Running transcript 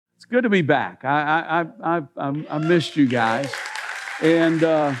It's good to be back. I missed you guys, and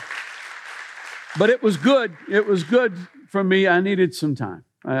but it was good. It was good for me. I needed some time.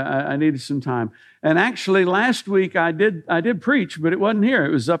 I needed some time. And actually, last week I did preach, but it wasn't here. It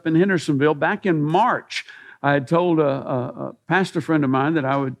was up in Hendersonville back in March. I had told a pastor friend of mine that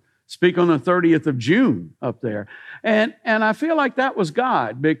I would speak on the 30th of June up there, and I feel like that was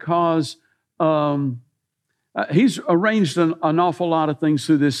God because. He's arranged an awful lot of things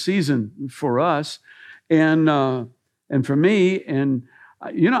through this season for us, and for me. And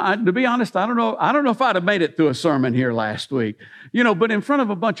to be honest, I don't know if I'd have made it through a sermon here last week. But in front of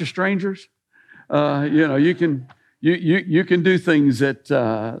a bunch of strangers, you can do things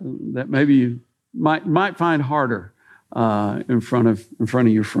that maybe you might find harder in front of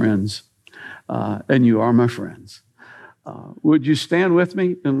your friends, and you are my friends. Would you stand with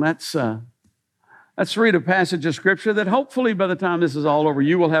me and Let's read a passage of Scripture that hopefully by the time this is all over,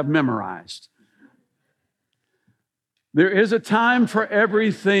 you will have memorized. There is a time for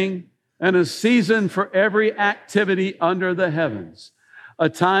everything and a season for every activity under the heavens. A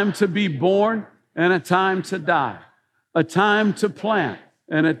time to be born and a time to die. A time to plant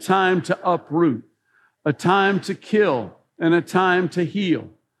and a time to uproot. A time to kill and a time to heal.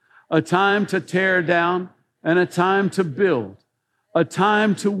 A time to tear down and a time to build. A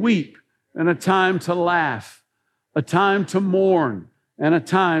time to weep and a time to laugh, a time to mourn, and a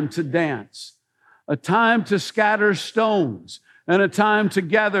time to dance, a time to scatter stones, and a time to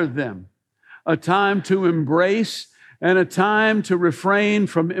gather them, a time to embrace, and a time to refrain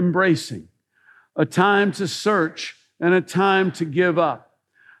from embracing, a time to search, and a time to give up,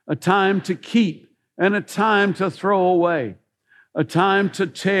 a time to keep, and a time to throw away, a time to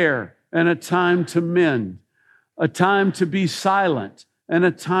tear, and a time to mend, a time to be silent, and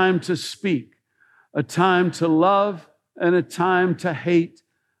a time to speak, a time to love and a time to hate,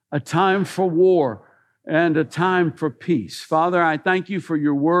 a time for war and a time for peace. Father, I thank you for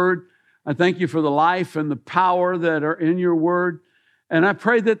your word. I thank you for the life and the power that are in your word. And I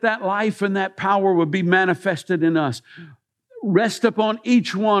pray that life and that power would be manifested in us. Rest upon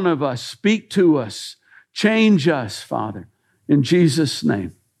each one of us. Speak to us. Change us, Father. In Jesus'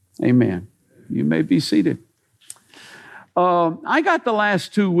 name, amen. You may be seated. I got the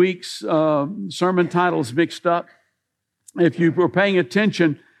last 2 weeks' sermon titles mixed up. If you were paying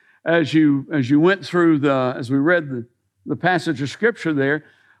attention as you went through as we read the passage of Scripture there,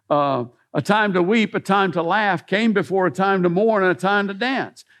 a time to weep, a time to laugh came before a time to mourn and a time to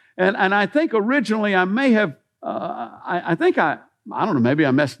dance. And I think originally I may have, I don't know, maybe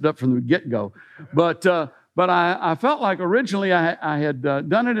I messed it up from the get-go, but I felt like originally I had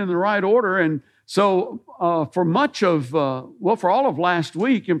done it in the right order. And so for all of last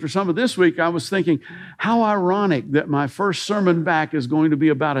week and for some of this week, I was thinking, how ironic that my first sermon back is going to be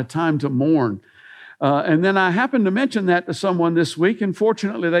about a time to mourn. And then I happened to mention that to someone this week, and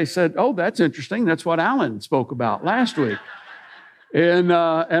fortunately they said, oh, that's interesting. That's what Alan spoke about last week. And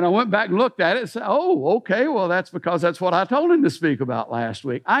I went back and looked at it and said, oh, okay, well, that's because that's what I told him to speak about last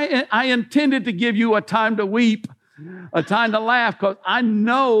week. I intended to give you a time to weep, a time to laugh, because I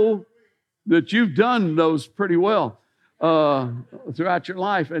know that you've done those pretty well throughout your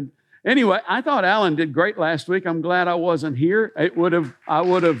life. And anyway, I thought Alan did great last week. I'm glad I wasn't here. I would have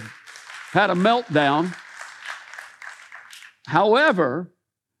had a meltdown. However,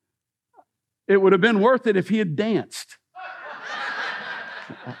 it would have been worth it if he had danced.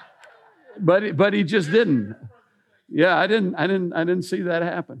 But he just didn't. Yeah, I didn't see that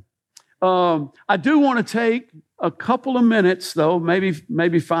happen. I do want to take a couple of minutes, though,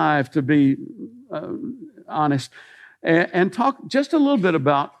 maybe 5 to be honest, and talk just a little bit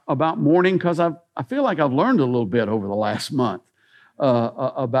about mourning, because I feel like I've learned a little bit over the last month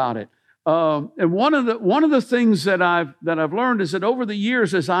about it. And one of the things that I've learned is that over the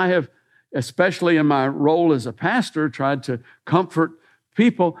years, as I have, especially in my role as a pastor, tried to comfort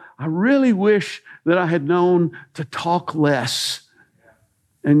people, I really wish that I had known to talk less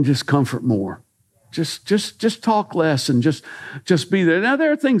and just comfort more. Just talk less and just be there. Now,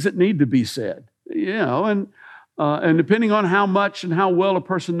 there are things that need to be said, and depending on how much and how well a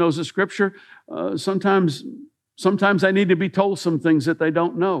person knows the Scripture, sometimes they need to be told some things that they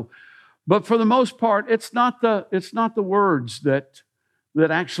don't know. But for the most part, it's not the words that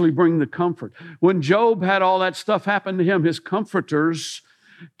actually bring the comfort. When Job had all that stuff happen to him, his comforters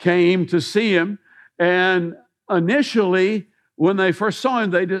came to see him, and initially, when they first saw him,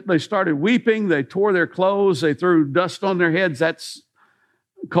 they started weeping. They tore their clothes. They threw dust on their heads. That's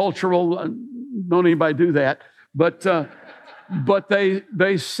cultural. Don't anybody do that. But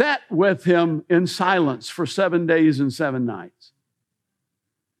they sat with him in silence for 7 days and 7 nights.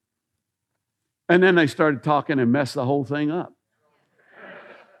 And then they started talking and messed the whole thing up.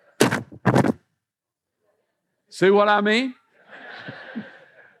 See what I mean?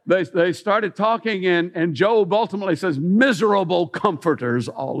 They started talking, and Job ultimately says, miserable comforters,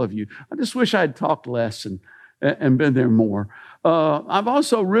 all of you. I just wish I'd talked less and been there more. I've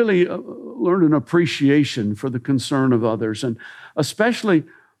also really learned an appreciation for the concern of others, and especially,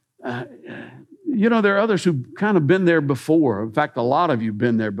 there are others who've kind of been there before. In fact, a lot of you have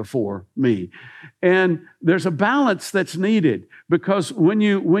been there before me. And there's a balance that's needed, because when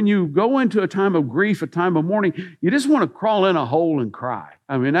you go into a time of grief, a time of mourning, you just want to crawl in a hole and cry.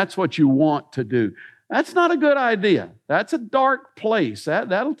 I mean, that's what you want to do. That's not a good idea. That's a dark place.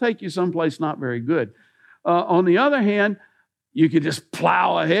 That'll take you someplace not very good. On the other hand, you could just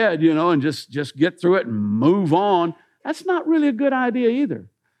plow ahead, and just get through it and move on. That's not really a good idea either,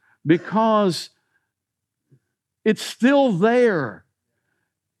 because it's still there.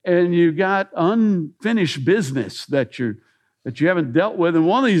 And you got unfinished business that you haven't dealt with. And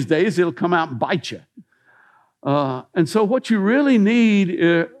one of these days, it'll come out and bite you. And so what you really need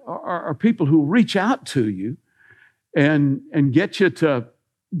are people who reach out to you and get you to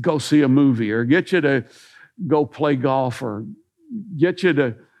go see a movie, or get you to go play golf, or get you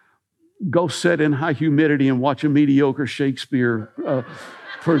to go sit in high humidity and watch a mediocre Shakespeare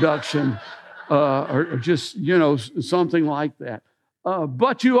production, or just, something like that.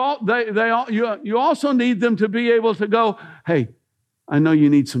 But you also need them to be able to go, hey, I know you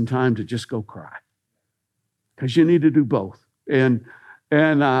need some time to just go cry, because you need to do both. And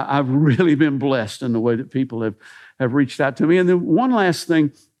I've really been blessed in the way that people have reached out to me. And then one last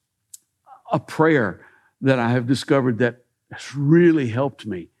thing, a prayer that I have discovered that has really helped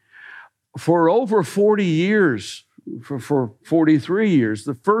me. For over 40 years, for 43 years,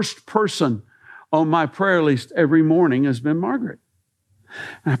 the first person on my prayer list every morning has been Margaret.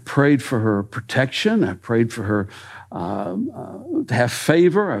 And I prayed for her protection. I prayed for her to have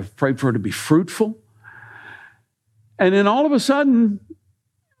favor. I've prayed for her to be fruitful. And then all of a sudden,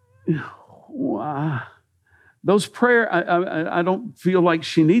 those prayers, I don't feel like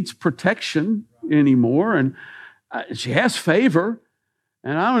she needs protection anymore. And she has favor.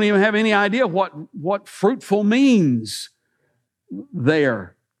 And I don't even have any idea what fruitful means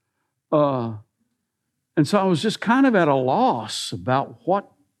there. And so I was just kind of at a loss about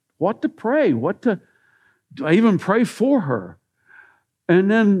what to pray, do I even pray for her? And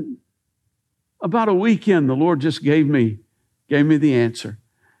then about a weekend, the Lord just gave me the answer.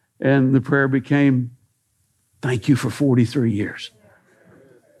 And the prayer became, thank you for 43 years.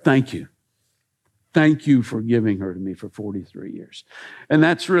 Thank you. Thank you for giving her to me for 43 years. And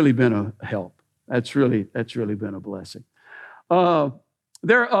that's really been a help. That's really been a blessing. There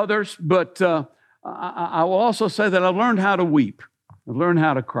are others, but I will also say that I've learned how to weep. I've learned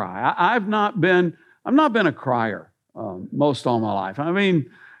how to cry. I've not been a crier most all my life. I mean,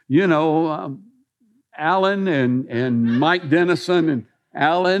 Alan and Mike Dennison and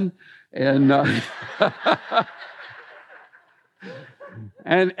Alan and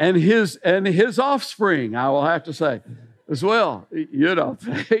and his offspring, I will have to say, as well.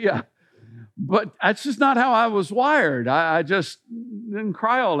 Yeah. But that's just not how I was wired. I just didn't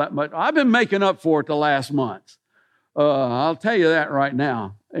cry all that much. I've been making up for it the last month. I'll tell you that right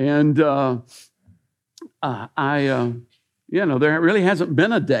now. And there really hasn't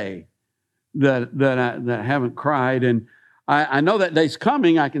been a day that I haven't cried. And I know that day's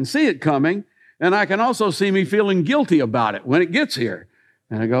coming. I can see it coming. And I can also see me feeling guilty about it when it gets here.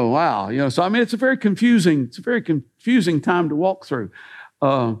 And I go, wow. So I mean, it's a very confusing time to walk through.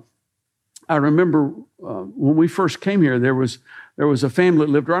 I remember when we first came here, there was a family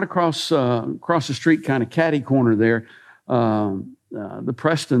that lived right across the street, kind of catty corner there, the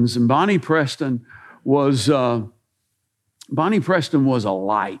Prestons, and Bonnie Preston was a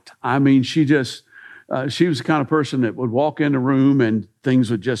light. I mean, she was the kind of person that would walk in the room and things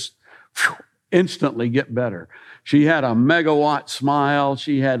would just instantly get better. She had a megawatt smile.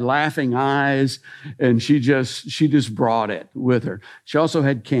 She had laughing eyes, and she just brought it with her. She also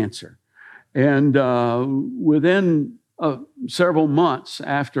had cancer. And within several months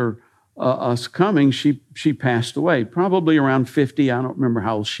after us coming, she passed away, probably around 50. I don't remember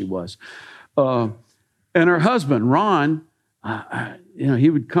how old she was. And her husband, Ron, he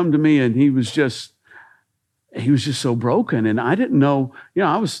would come to me, and he was just so broken. And I didn't know,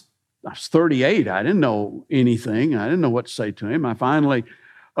 I was 38. I didn't know anything. I didn't know what to say to him. I finally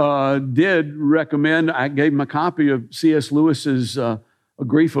did recommend, I gave him a copy of C.S. Lewis's A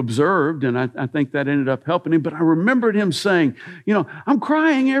Grief Observed, and I think that ended up helping him. But I remembered him saying, I'm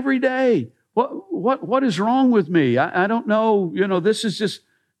crying every day. What is wrong with me? I don't know. This is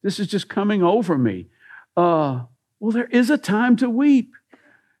just coming over me. Well, there is a time to weep.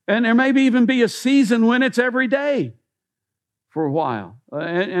 And there may even be a season when it's every day for a while.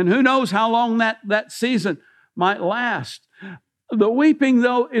 And who knows how long that season might last. The weeping,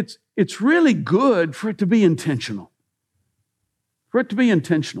 though, it's really good for it to be intentional. For it to be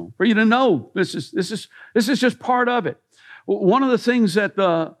intentional. For you to know this is just part of it. One of the things that's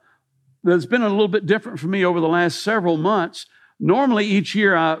been a little bit different for me over the last several months, normally each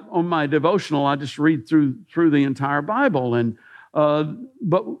year on my devotional, I just read through the entire Bible.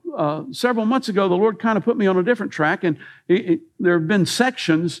 But several months ago, the Lord kind of put me on a different track, and there have been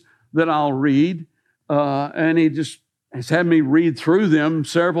sections that I'll read, and He just has had me read through them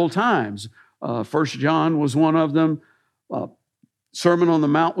several times. 1 John was one of them. Sermon on the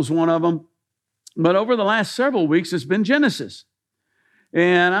Mount was one of them. But over the last several weeks, it's been Genesis.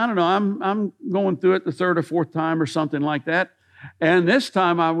 And I don't know, I'm going through it the third or fourth time or something like that. And this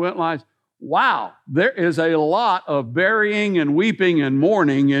time I went like, wow, there is a lot of burying and weeping and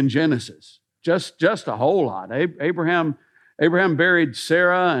mourning in Genesis. Just a whole lot. Abraham buried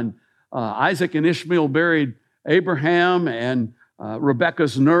Sarah, and Isaac and Ishmael buried Abraham, and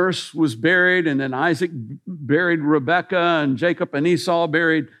Rebekah's nurse was buried, and then Isaac buried Rebekah, and Jacob and Esau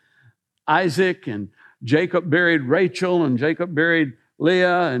buried Isaac, and Jacob buried Rachel, and Jacob buried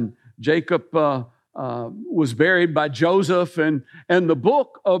Leah, and Jacob was buried by Joseph. And the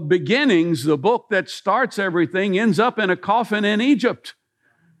book of beginnings, the book that starts everything, ends up in a coffin in Egypt.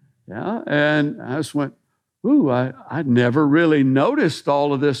 Yeah, and I just went, ooh, I'd never really noticed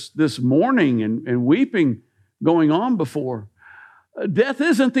all of this mourning and weeping going on before. Death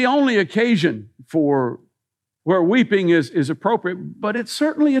isn't the only occasion for where weeping is appropriate, but it's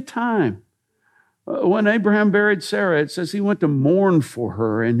certainly a time. When Abraham buried Sarah, it says he went to mourn for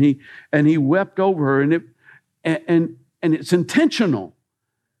her, and he wept over her, and it's intentional.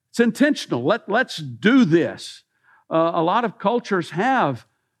 It's intentional. Let's do this. A lot of cultures have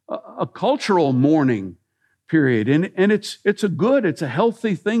a cultural mourning period, and it's a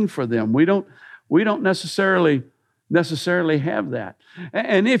healthy thing for them. We don't necessarily have that.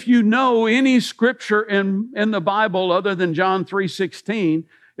 And if you know any scripture in the Bible other than John 3:16,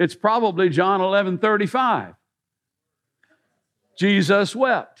 it's probably John 11:35. Jesus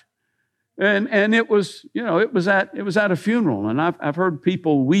wept. And it was at a funeral. And I've heard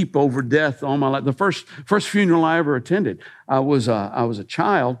people weep over death all my life. The first funeral I ever attended, I was a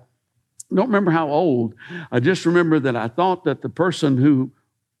child. I don't remember how old. I just remember that I thought that the person whose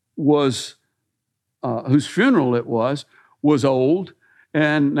funeral it was old.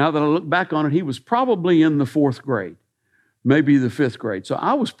 And now that I look back on it, he was probably in the 4th grade, maybe the 5th grade. So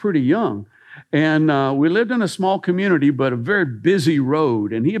I was pretty young. And we lived in a small community, but a very busy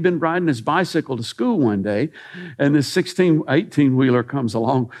road. And he had been riding his bicycle to school one day, and this 18-wheeler comes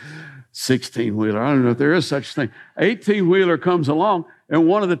along. 16-wheeler, I don't know if there is such a thing. 18-wheeler comes along, and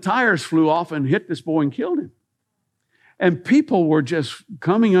one of the tires flew off and hit this boy and killed him. And people were just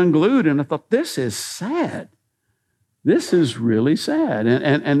coming unglued, and I thought, this is sad. This is really sad.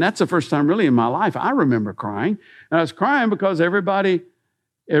 And that's the first time really in my life I remember crying. And I was crying because everybody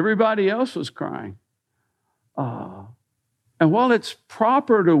else was crying. And while it's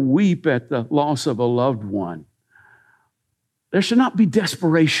proper to weep at the loss of a loved one, there should not be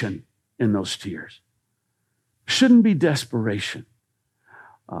desperation in those tears. Shouldn't be desperation.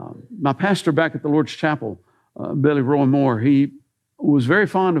 My pastor back at the Lord's Chapel, Billy Roy Moore, he was very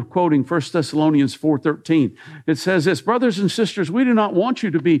fond of quoting 1 Thessalonians 4:13. It says this, brothers and sisters, we do not want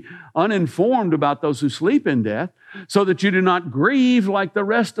you to be uninformed about those who sleep in death, so that you do not grieve like the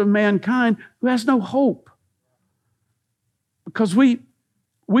rest of mankind who has no hope. Because we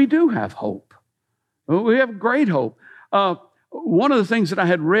do have hope. We have great hope. One of the things that I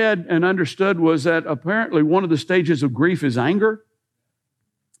had read and understood was that apparently one of the stages of grief is anger.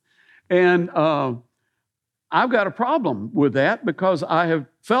 And I've got a problem with that because I have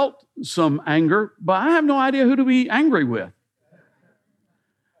felt some anger, but I have no idea who to be angry with.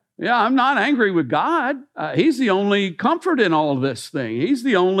 Yeah, I'm not angry with God. He's the only comfort in all of this thing. He's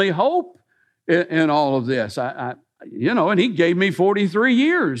the only hope in all of this. And He gave me 43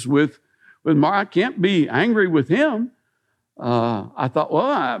 years with Mark. I can't be angry with Him. I thought,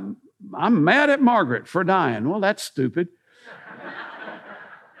 well, I'm mad at Margaret for dying. Well, that's stupid.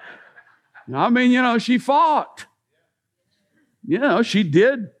 I mean, she fought. She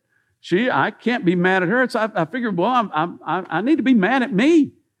did. I can't be mad at her. So I figured, well, I need to be mad at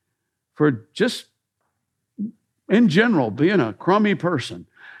me for just, in general, being a crummy person.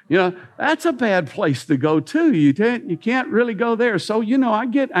 That's a bad place to go to. You can't really go there. So, I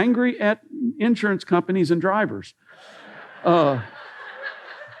get angry at insurance companies and drivers.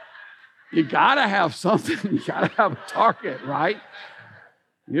 You got to have something. You got to have a target, right?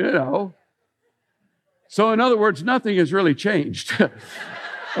 You know. So in other words, nothing has really changed.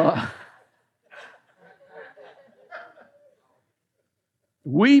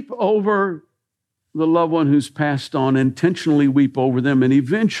 Weep over the loved one who's passed on, intentionally weep over them, and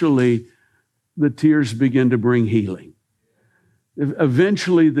eventually the tears begin to bring healing.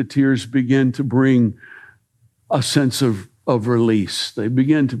 Eventually the tears begin to bring a sense of release. They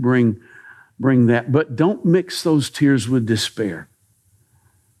begin to bring that. But don't mix those tears with despair,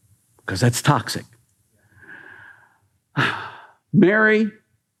 because that's toxic. Mary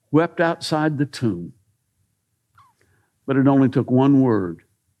wept outside the tomb, but it only took one word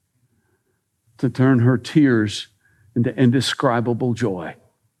to turn her tears into indescribable joy.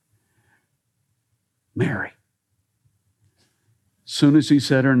 Mary. As soon as he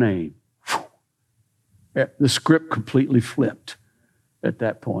said her name, the script completely flipped at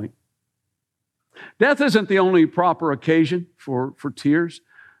that point. Death isn't the only proper occasion for tears.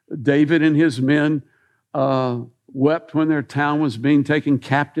 David and his men wept when their town was being taken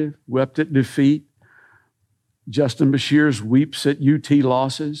captive, wept at defeat. Justin Bashir's weeps at UT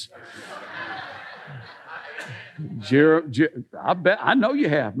losses. I know you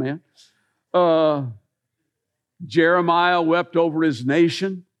have, man. Jeremiah wept over his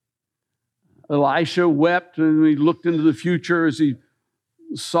nation. Elisha wept and he looked into the future as he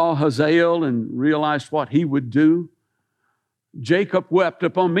saw Hazael and realized what he would do. Jacob wept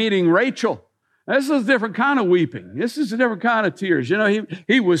upon meeting Rachel. This is a different kind of weeping. This is a different kind of tears. You know,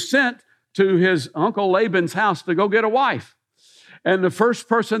 he was sent to his uncle Laban's house to go get a wife. And the first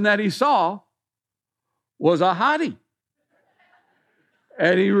person that he saw was a hottie.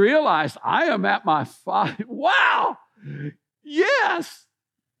 And he realized, I am at my father. Wow! Yes!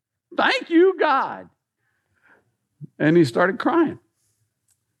 Thank you, God. And he started crying.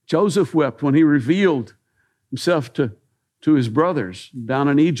 Joseph wept when he revealed himself to his brothers down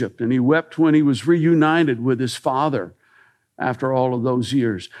in Egypt. And he wept when he was reunited with his father after all of those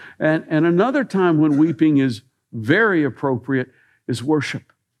years. And another time when weeping is very appropriate is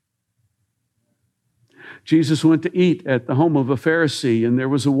worship. Jesus went to eat at the home of a Pharisee, and there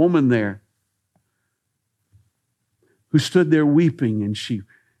was a woman there who stood there weeping, and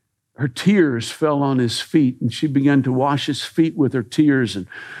her tears fell on his feet, and she began to wash his feet with her tears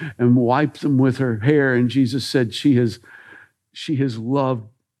and wipe them with her hair. And Jesus said, she has loved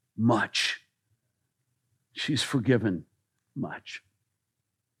much. She's forgiven much.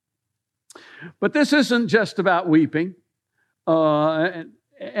 But this isn't just about weeping. And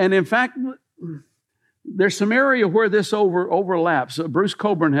in fact, there's some area where this overlaps. Bruce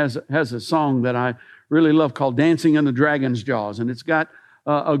Coburn has a song that I really love called Dancing in the Dragon's Jaws. And it's got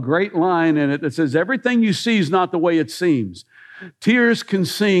a great line in it that says, everything you see is not the way it seems. Tears can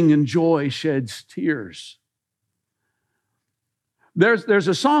sing and joy sheds tears. There's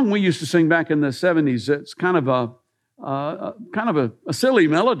a song we used to sing back in the 70s. It's kind of a silly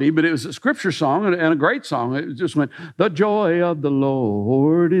melody, but it was a scripture song and a great song. It just went, the joy of the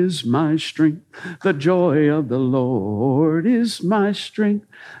Lord is my strength. The joy of the Lord is my strength.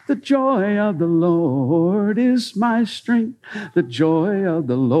 The joy of the Lord is my strength. The joy of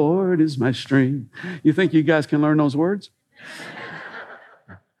the Lord is my strength. You think you guys can learn those words?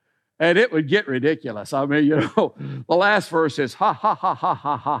 And it would get ridiculous. I mean, the last verse is ha, ha, ha, ha,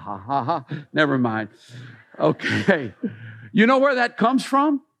 ha, ha, ha, ha, ha. Never mind. Okay. You know where that comes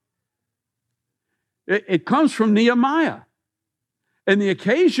from? It comes from Nehemiah. And the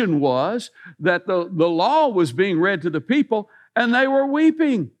occasion was that the law was being read to the people, and they were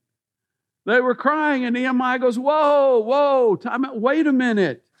weeping. They were crying, and Nehemiah goes, whoa, time out, wait a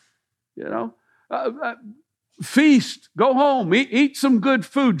minute. Feast, go home, eat some good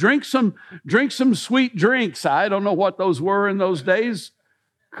food, drink some sweet drinks. I don't know what those were in those days.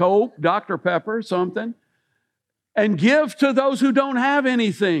 Coke, Dr. Pepper, something. And give to those who don't have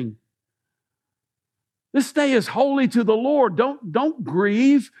anything. This day is holy to the Lord. Don't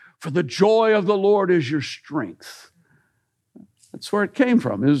grieve, for the joy of the Lord is your strength. That's where it came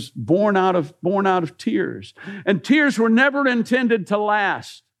from. It was born out of tears. And tears were never intended to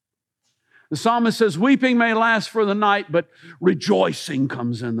last. The psalmist says, weeping may last for the night, but rejoicing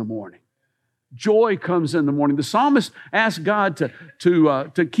comes in the morning. Joy comes in the morning. The psalmist asked God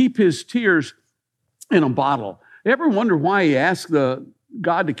to keep his tears in a bottle. You ever wonder why he asked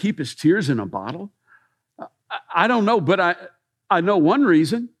God to keep his tears in a bottle? I don't know, but I know one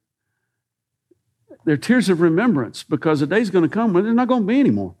reason. They're tears of remembrance, because the day's going to come when there's not going to be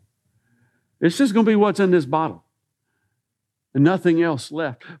any more. It's just going to be what's in this bottle and nothing else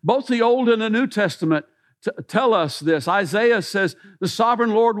left. Both the Old and the New Testament tell us this. Isaiah says, the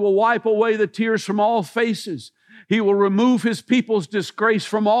sovereign Lord will wipe away the tears from all faces. He will remove his people's disgrace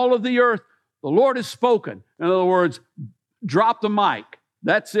from all of the earth. The Lord has spoken. In other words, drop the mic.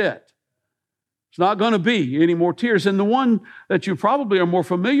 That's it. It's not going to be any more tears. And the one that you probably are more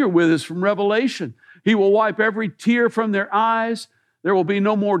familiar with is from Revelation. He will wipe every tear from their eyes. There will be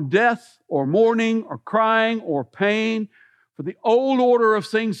no more death or mourning or crying or pain, for the old order of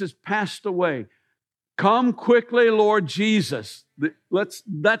things has passed away. Come quickly, Lord Jesus. Let's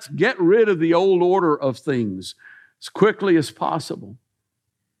get rid of the old order of things as quickly as possible.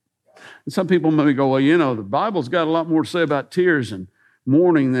 And some people may go, well, the Bible's got a lot more to say about tears and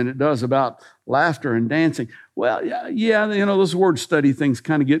mourning than it does about laughter and dancing. Well, yeah, those word study things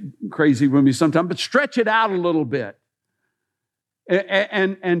kind of get crazy with me sometimes, but stretch it out a little bit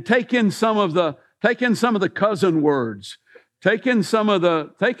and take in some of the cousin words. Take in some of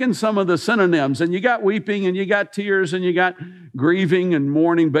the synonyms, and you got weeping, and you got tears, and you got grieving and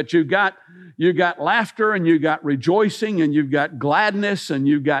mourning, but you got laughter, and you got rejoicing, and you've got gladness, and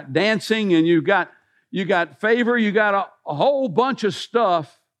you've got dancing, and you got favor, you got a whole bunch of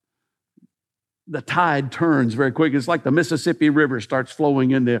stuff. The tide turns very quick. It's like the Mississippi River starts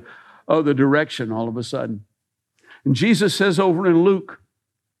flowing in the other direction all of a sudden. And Jesus says over in Luke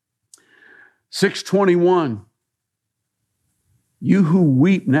 6:21, you who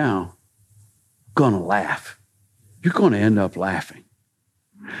weep now, going to laugh. You're going to end up laughing.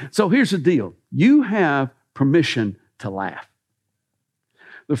 So here's the deal. You have permission to laugh.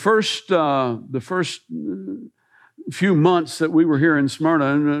 The first few months that we were here in Smyrna,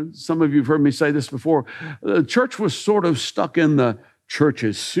 and some of you have heard me say this before, the church was sort of stuck in the church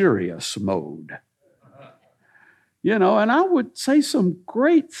is serious mode. And I would say some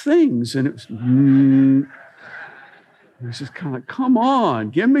great things, and it was just kind of, come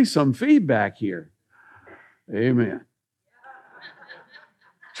on, give me some feedback here. Amen.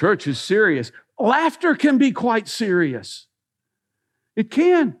 Church is serious. Laughter can be quite serious. It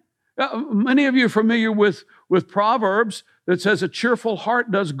can. Many of you are familiar with Proverbs that says a cheerful heart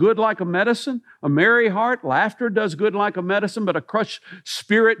does good like a medicine. A merry heart, laughter does good like a medicine, but a crushed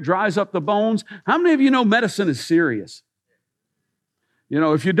spirit dries up the bones. How many of you know medicine is serious?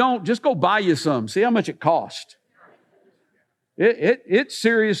 If you don't, just go buy you some. See how much it costs. It's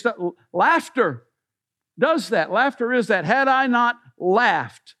serious stuff. Laughter does that. Laughter is that. Had I not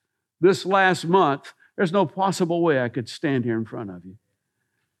laughed this last month, there's no possible way I could stand here in front of you.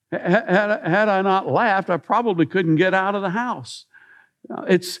 Had I not laughed, I probably couldn't get out of the house.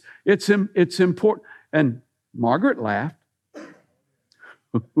 It's important. And Margaret laughed.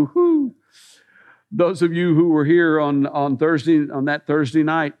 Those of you who were here on that Thursday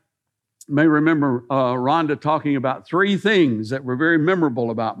night, may remember Rhonda talking about three things that were very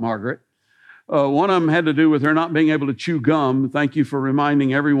memorable about Margaret. One of them had to do with her not being able to chew gum. Thank you for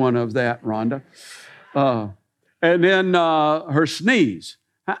reminding everyone of that, Rhonda. And then her sneeze.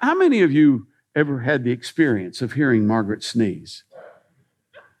 How many of you ever had the experience of hearing Margaret sneeze?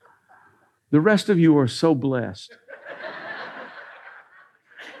 The rest of you are so blessed.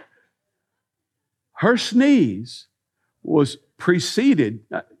 Her sneeze was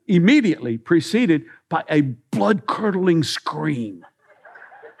immediately preceded by a blood-curdling scream.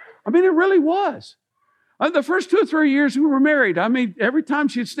 I mean, it really was. The first 2 or 3 years we were married, every time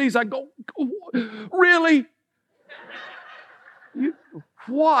she'd sneeze, I'd go, really?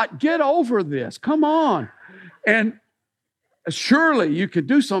 What? Get over this. Come on. And surely you could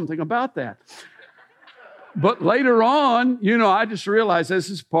do something about that. But later on, I just realized this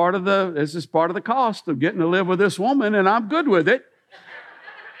is part of the cost of getting to live with this woman, and I'm good with it.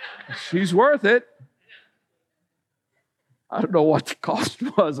 She's worth it. I don't know what the cost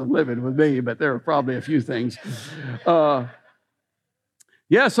was of living with me, but there were probably a few things. So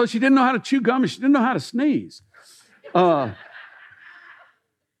she didn't know how to chew gum, and she didn't know how to sneeze. But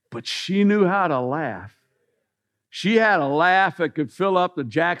she knew how to laugh. She had a laugh that could fill up the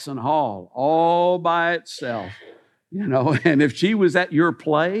Jackson Hall all by itself. And if she was at your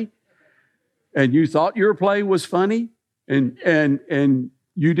play and you thought your play was funny and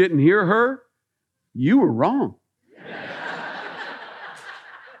you didn't hear her, you were wrong.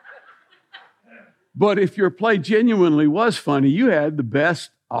 But if your play genuinely was funny, you had the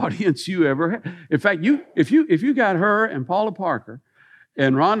best audience you ever had. In fact, if you got her and Paula Parker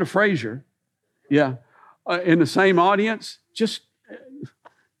and Rhonda Frazier, in the same audience, just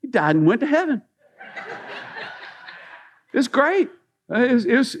he died and went to heaven. It's great.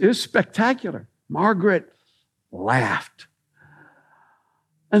 It's spectacular. Margaret laughed.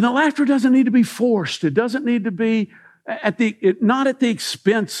 And the laughter doesn't need to be forced. It doesn't need to be not at the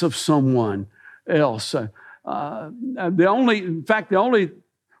expense of someone. else. The only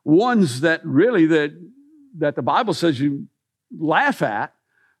ones that really that the Bible says you laugh at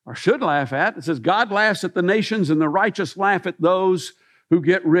or should laugh at, it says God laughs at the nations and the righteous laugh at those who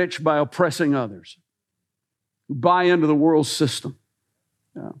get rich by oppressing others, who buy into the world system.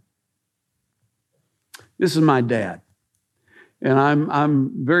 This is my dad, and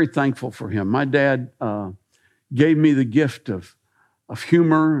I'm very thankful for him. My dad gave me the gift of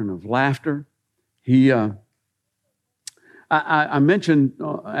humor and of laughter. I mentioned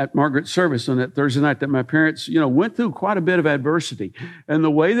at Margaret's service on that Thursday night that my parents, went through quite a bit of adversity, and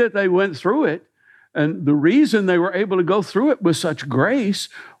the way that they went through it, and the reason they were able to go through it with such grace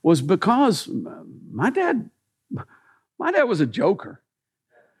was because my dad was a joker.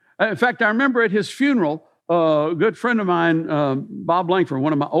 In fact, I remember at his funeral, a good friend of mine, Bob Langford,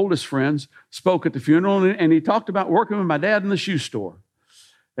 one of my oldest friends, spoke at the funeral, and he talked about working with my dad in the shoe store.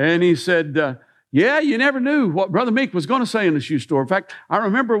 And he said, yeah, you never knew what Brother Meek was going to say in the shoe store. In fact, I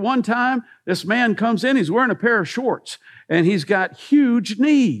remember one time this man comes in, he's wearing a pair of shorts, and he's got huge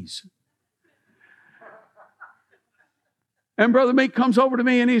knees. And Brother Meek comes over to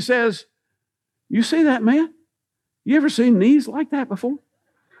me and he says, you see that man? You ever seen knees like that before?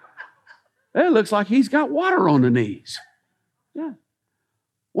 It looks like he's got water on the knees. Yeah.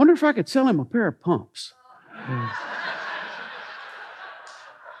 Wonder if I could sell him a pair of pumps.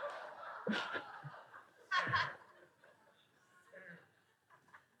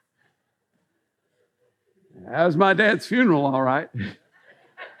 That was my dad's funeral, all right.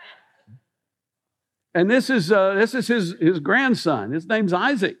 And this is his grandson. His name's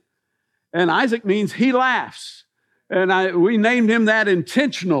Isaac. And Isaac means he laughs. And we named him that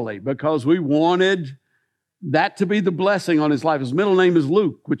intentionally because we wanted that to be the blessing on his life. His middle name is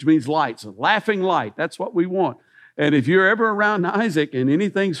Luke, which means light. So laughing light, that's what we want. And if you're ever around Isaac and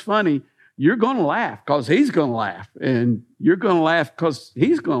anything's funny, you're going to laugh because he's going to laugh. And you're going to laugh because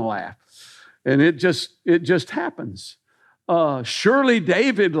he's going to laugh. And it just happens. Surely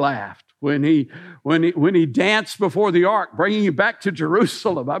David laughed when he danced before the ark, bringing you back to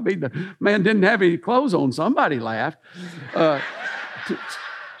Jerusalem. I mean, the man didn't have any clothes on. Somebody laughed. To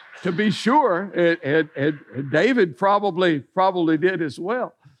be sure, David probably did as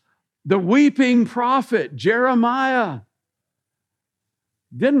well. The weeping prophet Jeremiah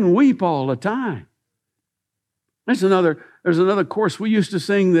didn't weep all the time. There's another chorus we used to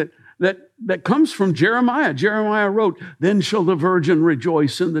sing that comes from Jeremiah. Jeremiah wrote, then shall the virgin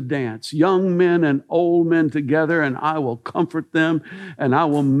rejoice in the dance, young men and old men together, and I will comfort them, and I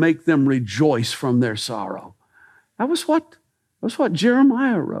will make them rejoice from their sorrow. That was what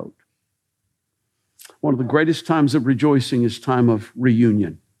Jeremiah wrote. One of the greatest times of rejoicing is time of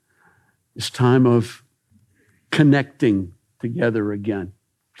reunion. It's time of connecting together again.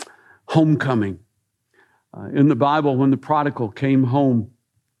 Homecoming. In the Bible, when the prodigal came home,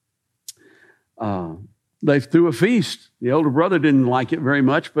 they threw a feast. The older brother didn't like it very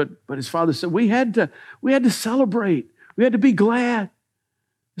much, but his father said, we had to celebrate. We had to be glad.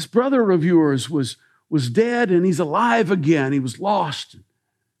 This brother of yours was dead and he's alive again. He was lost.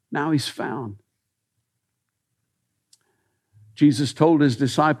 Now he's found. Jesus told his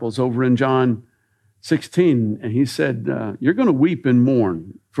disciples over in John 16, and he said, you're going to weep and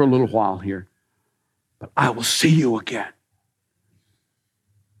mourn for a little while here, but I will see you again.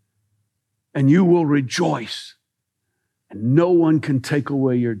 And you will rejoice, and no one can take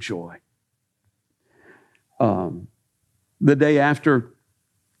away your joy. The day after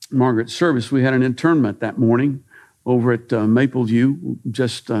Margaret's service, we had an internment that morning over at Mapleview,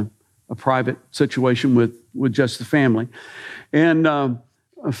 just a private situation with just the family. And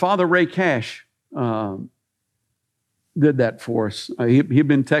Father Ray Cash did that for us. He'd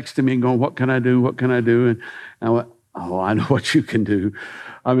been texting me and going, what can I do? What can I do? And I went, oh, I know what you can do.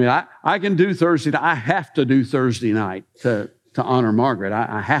 I mean, I can do Thursday. I have to do Thursday night to honor Margaret.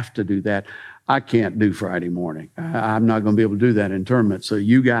 I have to do that. I can't do Friday morning. I'm not going to be able to do that internment. So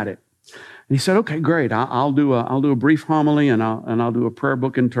you got it. And he said, okay, great. I'll do a brief homily and I'll do a prayer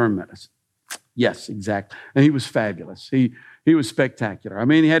book internment. I said, yes, exactly. And he was fabulous. He was spectacular. I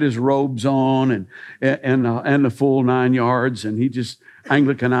mean, he had his robes on and the full 9 yards, and he just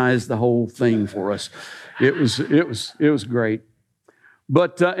Anglicanized the whole thing for us. It was great.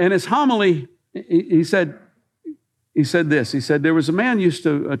 But in his homily, he said this. He said, there was a man used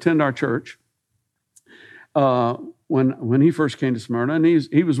to attend our church when he first came to Smyrna, and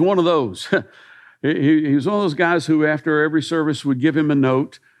he was one of those. He was one of those guys who, after every service, would give him a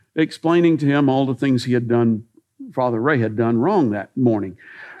note explaining to him all the things he had done, Father Ray had done wrong that morning.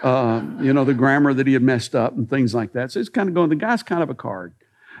 The grammar that he had messed up and things like that. So it's kind of going, the guy's kind of a card.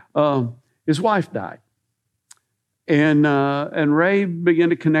 his wife died. And Ray began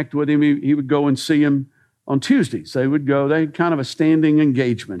to connect with him. He would go and see him on Tuesdays. They had kind of a standing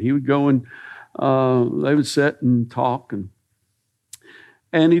engagement. He would go and they would sit and talk.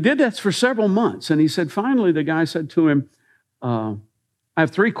 And he did that for several months. And he said, finally, the guy said to him, I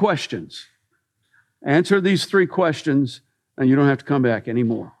have 3 questions. Answer these 3 questions, and you don't have to come back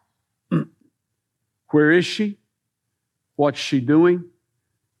anymore. Where is she? What's she doing?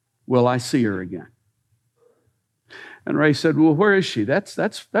 Will I see her again? And Ray said, well, where is she?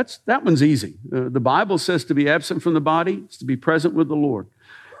 That one's easy. The Bible says to be absent from the body is to be present with the Lord.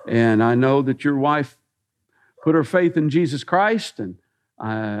 And I know that your wife put her faith in Jesus Christ, and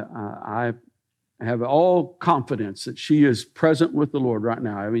I have all confidence that she is present with the Lord right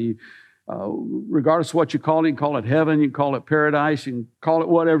now. I mean, regardless of what you call it, you can call it heaven, you can call it paradise, you can call it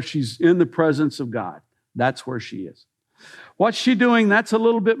whatever. She's in the presence of God. That's where she is. What's she doing? That's a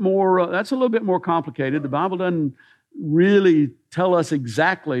little bit more complicated. The Bible doesn't really tell us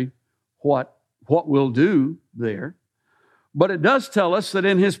exactly what we'll do there, but it does tell us that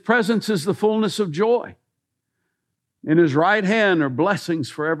in His presence is the fullness of joy. In His right hand are blessings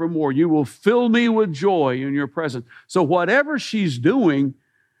forevermore. You will fill me with joy in your presence. So whatever she's doing,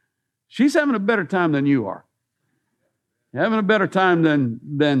 she's having a better time than you are. Having a better time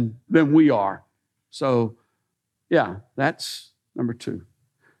than we are. So, yeah, that's number 2.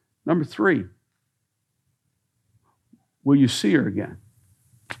 Number 3, will you see her again?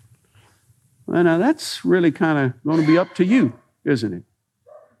 Well, now that's really kind of going to be up to you, isn't it?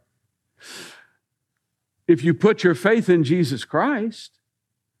 If you put your faith in Jesus Christ,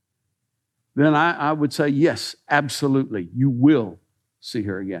 then I would say, yes, absolutely, you will see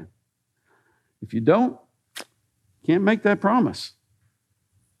her again. If you don't, can't make that promise.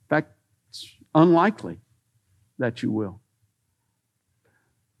 In fact, it's unlikely that you will.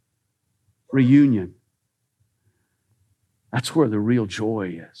 Reunion. That's where the real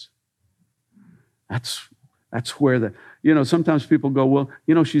joy is. That's where sometimes people go, well,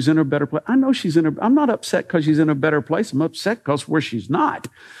 she's in a better place. I know I'm not upset because she's in a better place. I'm upset because where she's not.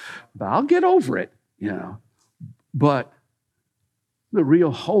 But I'll get over it, But the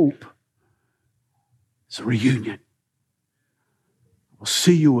real hope is a reunion. We'll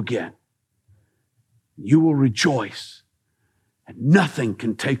see you again. You will rejoice, and nothing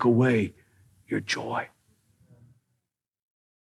can take away your joy.